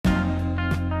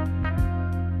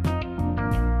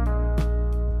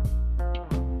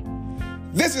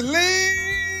This is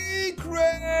Lee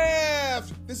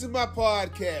Craft. This is my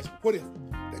podcast. What if?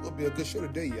 That's going to be a good show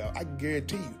today, y'all. I can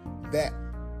guarantee you that.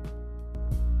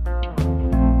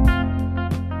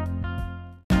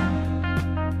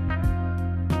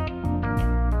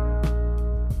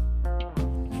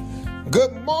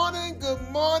 Good morning, good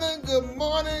morning, good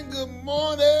morning, good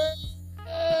morning.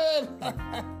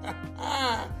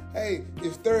 Hey,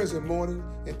 it's Thursday morning,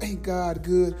 and ain't God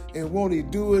good, and won't he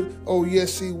do it? Oh,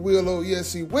 yes, he will. Oh,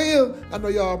 yes, he will. I know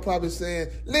y'all probably saying,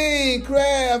 Lee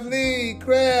Craft, Lee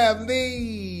Craft,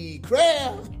 Lee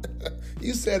Craft.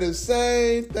 You say the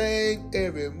same thing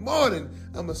every morning.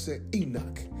 I'm going to say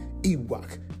Enoch,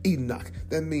 Ewok, Enoch.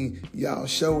 That means y'all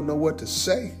sure know what to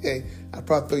say. Hey, I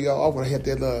probably throw y'all off when I hit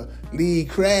that Lee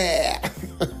Craft.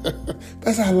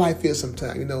 That's how life is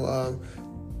sometimes,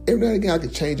 every now and again, I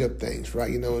can change up things,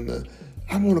 right? And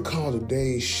I want to call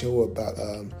today's show about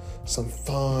some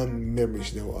fun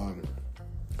memories.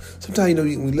 Sometimes when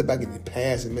you look back in the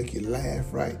past and make you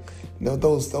laugh, right?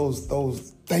 Those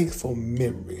thankful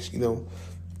memories,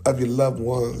 of your loved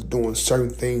ones doing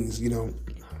certain things,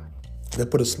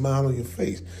 that put a smile on your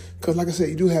face. Because, like I said,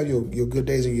 you do have your good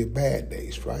days and your bad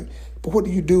days, right? But what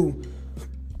do you do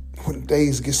when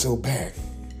days get so bad?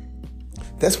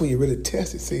 That's when you really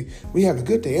test it. See, we having a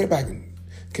good day. Everybody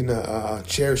can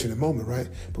cherish in the moment, right?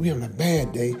 But we having a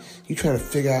bad day. You trying to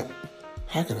figure out,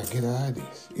 how can I get out of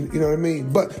this? You know what I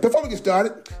mean? But before we get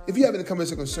started, if you have any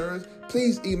comments or concerns,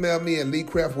 please email me at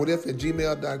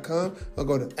leecraftwhatif@gmail.com or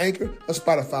go to Anchor or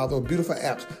Spotify, those beautiful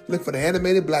apps. Look for the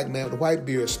animated black man with a white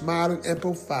beard, smiling and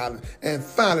profiling. And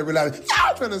finally realizing,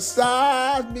 y'all trying to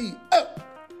size me up.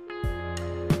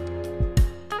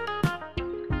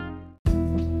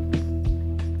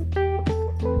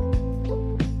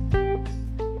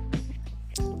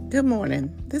 Good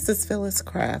morning. This is Phyllis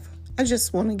Craft. I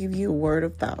just want to give you a word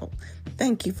of thought.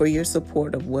 Thank you for your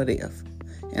support of What If,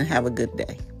 and have a good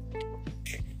day.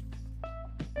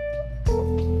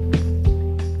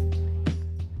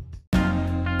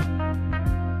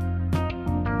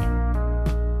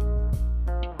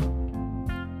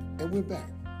 And we're back.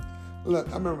 Look,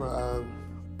 I remember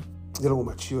dealing with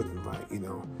my children, right?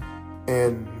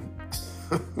 And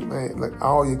man, like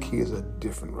all your kids are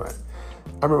different, right?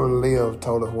 I remember Leah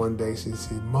told us one day, she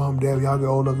said, Mom, Dad, y'all get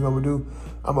old enough, you know what I'm going to do?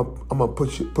 I'm going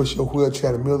to push your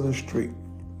wheelchair in the middle of the street.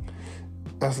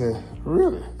 I said,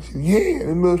 really? She said, yeah, in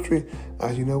the middle of the street. I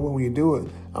said, you know what, when you do it,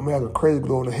 I'm going to have a crazy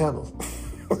glue on the handles.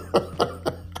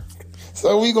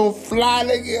 So we going to fly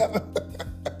together.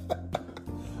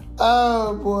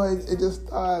 Oh, boy, it just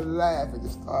started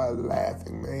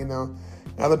laughing. Man, The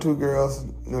other two girls,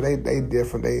 they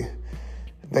different.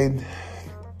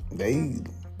 They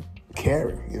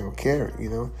caring.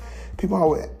 People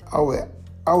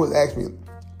always ask me,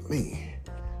 Lee,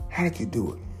 how did you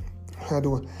do it?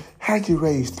 How did you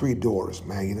raise 3 daughters,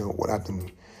 man? Without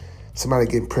somebody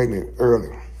getting pregnant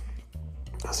early.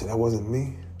 I said, that wasn't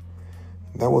me.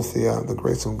 That was the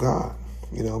grace of God,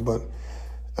 But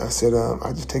I said,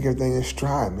 I just take everything in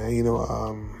stride, man.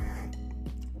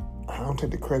 I don't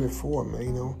take the credit for it,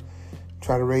 man.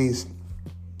 Try to raise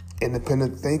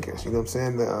independent thinkers. You know what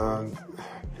I'm saying?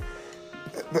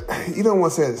 You don't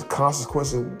want to say there's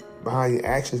consequences behind your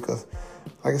actions because,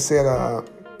 like I said, I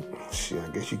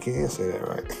guess you can say that,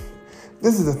 right?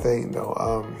 This is the thing,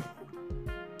 though.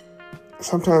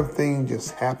 Sometimes things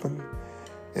just happen,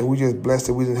 and we just blessed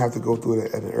that we didn't have to go through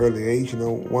it at an early age.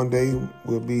 One day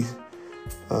we'll be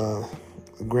a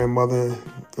grandmother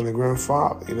and a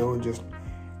grandfather, and just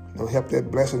help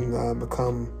that blessing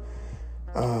become.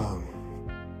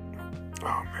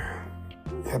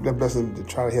 Help that blessing to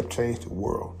try to help change the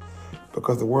world.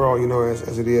 Because the world,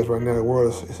 as it is right now, the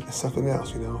world is something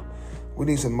else, We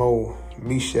need some more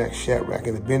Meshach, Shadrach,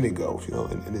 and Abednego,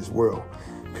 in this world.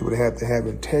 People that have to have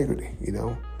integrity,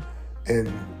 And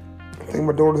I think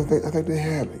my daughters, I think they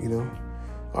have it,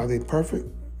 Are they perfect?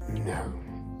 No.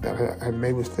 Have I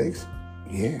made mistakes?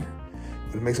 Yeah.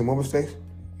 Will they make some more mistakes?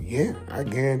 Yeah, I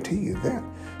guarantee you that.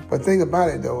 But think about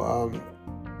it, though,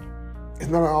 it's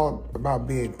not all about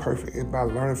being perfect. It's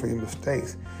about learning from your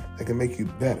mistakes that can make you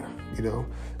better, and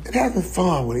having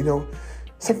fun with it.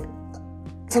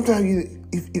 Sometimes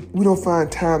we don't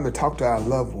find time to talk to our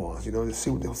loved ones, to see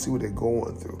what they're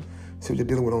going through, see what they're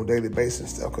dealing with on a daily basis and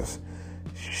stuff. Because,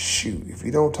 shoot, if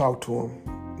you don't talk to them,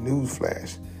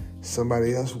 newsflash,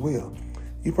 somebody else will.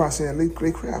 You probably saying, Lee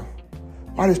Craft,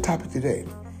 why this topic today?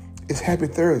 It's Happy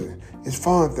Thursday. It's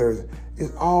Fun Thursday.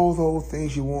 It's all those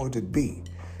things you want it to be.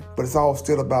 But it's all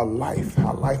still about life,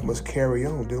 how life must carry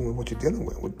on, dealing with what you're dealing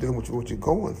with, dealing with what you're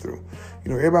going through.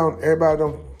 Everybody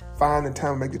don't find the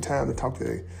time, make the time to talk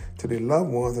to their loved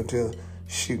ones until,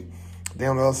 shoot, They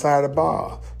on the other side of the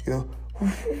bar. You know,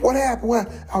 what happened?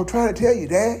 What? I was trying to tell you,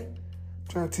 Dad.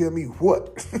 Trying to tell me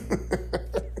what?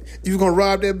 You was gonna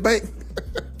rob that bank?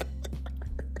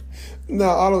 No,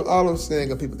 all I'm saying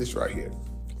to people this right here.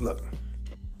 Look,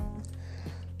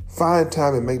 find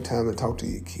time and make time and talk to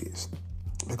your kids.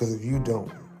 Because if you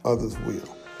don't, others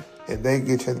will. And they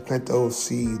get you to plant those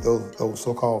seeds, those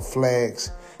so-called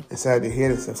flags inside their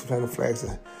head and stuff. Sometimes the flags,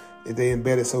 if they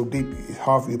embedded so deep, it's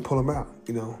hard for you to pull them out.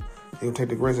 You know, it'll take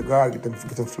the grace of God to get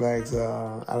them flags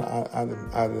out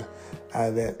of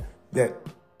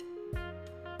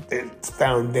that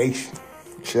foundation,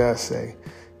 should I say,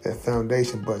 that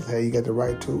foundation. But hey, you got the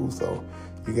right tools, so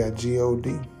you got God.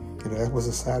 You know, that's what's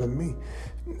inside of me.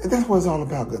 And that's what it's all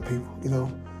about, good people. You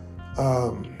know,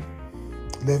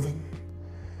 living,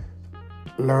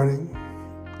 learning,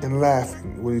 and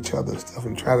laughing with each other and stuff,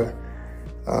 and try to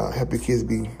help the kids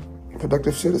be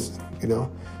productive citizens. You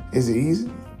know, is it easy?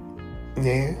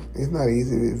 Yeah, it's not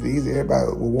easy. If it's easy, everybody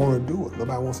will want to do it.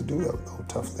 Nobody wants to do those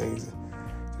tough things.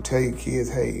 To tell your kids,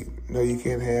 hey, no, you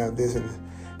can't have this, and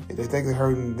they think it's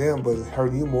hurting them, but it's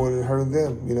hurting you more than hurting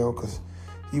them. You know, because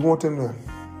you want them to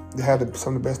have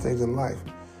some of the best things in life.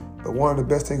 But one of the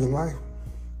best things in life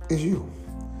is you.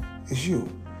 It's you.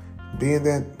 Being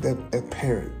that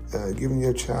parent, giving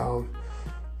your child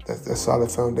that solid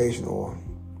foundation, or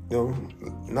you know,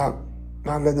 not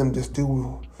letting them just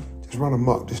run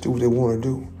amok, just do what they want to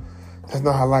do. That's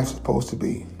not how life's supposed to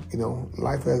be. You know,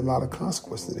 life has a lot of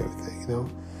consequences and everything. You know,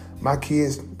 my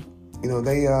kids, you know,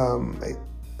 they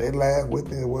laugh with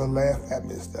me, they will laugh at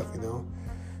me and stuff. You know,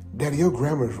 Daddy, your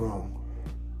grammar's wrong.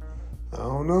 I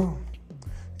don't know.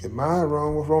 If mine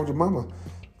wrong, what's wrong with your mama?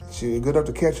 She was good enough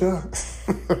to catch up.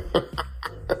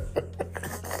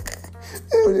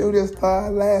 It would just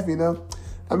start laughing, you know.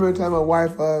 I remember telling my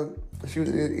wife, she was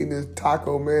eating this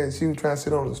taco, man. She was trying to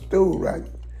sit on the stool, right?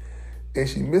 And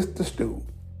she missed the stool.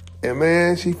 And,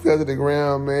 man, she fell to the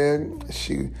ground, man.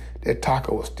 That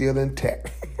taco was still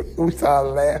intact. We started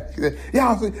laughing. She said,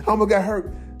 y'all, I almost got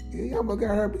hurt. Yeah, you almost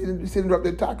got hurt. You didn't drop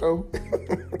that taco.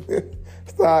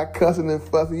 Started cussing and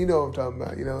fussing. You know what I'm talking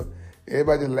about, you know.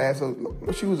 Everybody just laughed. So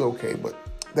she was okay, but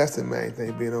that's the main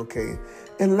thing, being okay.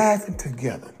 And laughing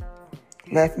together.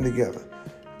 Laughing together.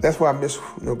 That's why I miss,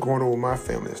 you know, going over with my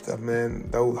family and stuff, man.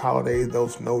 Those holidays,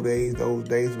 those snow days, those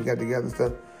days we got together and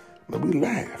stuff. Man, we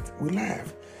laughed. We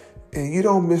laughed. And you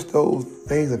don't miss those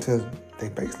things until they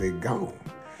basically gone.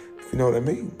 If you know what I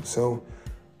mean. So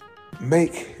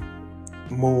make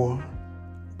more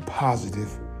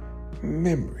positive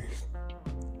memories.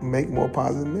 Make more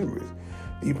positive memories.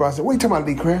 You probably say, what are you talking about,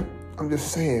 Lee Crab? I'm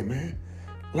just saying, man,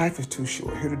 life is too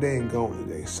short. Here today and gone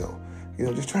today. So, you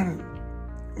know, just trying to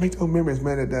make those memories,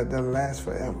 man, that last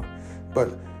forever.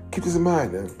 But keep this in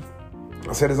mind, man.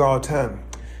 I say this all the time.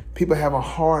 People have a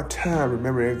hard time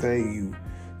remembering everything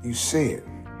you said,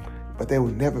 but they will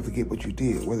never forget what you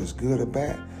did, whether it's good or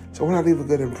bad. So when I leave a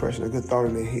good impression, a good thought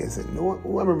in their head, and say, you know what?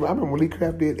 I remember when Lee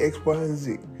Craft did X, Y, and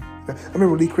Z. I remember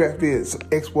when Lee Craft did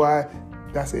X, Y,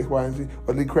 that's X, Y, and Z.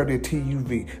 Or Lee Craft did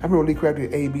TUV. I remember when Lee Craft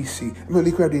did ABC. I remember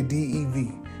Lee Craft did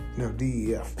DEV. No,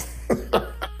 DEF.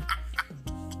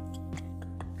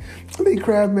 Lee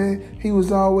Craft, man, he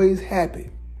was always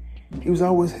happy. He was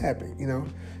always happy, you know.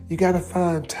 You got to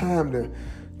find time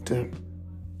to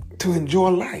enjoy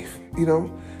life, you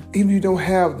know. Even if you don't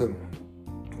have the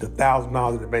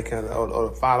 $1,000 in the bank account or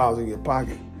the $5 in your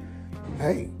pocket,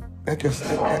 hey, that's just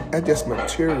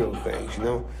material things, you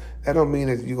know. That don't mean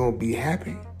that you're gonna be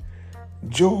happy.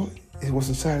 Joy is what's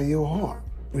inside of your heart,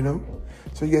 you know.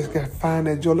 So you just gotta find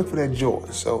that joy. Look for that joy.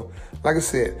 So, like I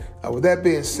said, with that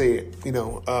being said, you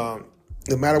know,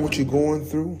 no matter what you're going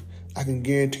through, I can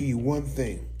guarantee you one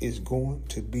thing: it's going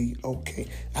to be okay.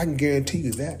 I can guarantee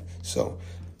you that. So,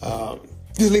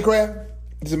 this is Lee Craft.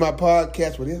 This is my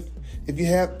podcast. If you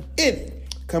have any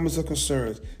comments or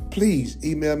concerns, please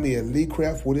email me at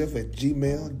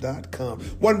leecraftwhatif@gmail.com.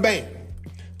 One band,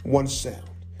 one sound.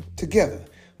 Together,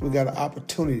 we got an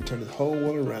opportunity to turn this whole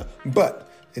world around. But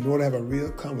in order to have a real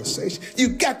conversation, you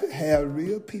got to have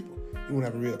real people. You want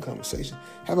to have a real conversation?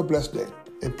 Have a blessed day.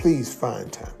 And please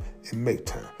find time and make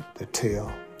time to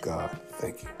tell God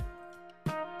thank you.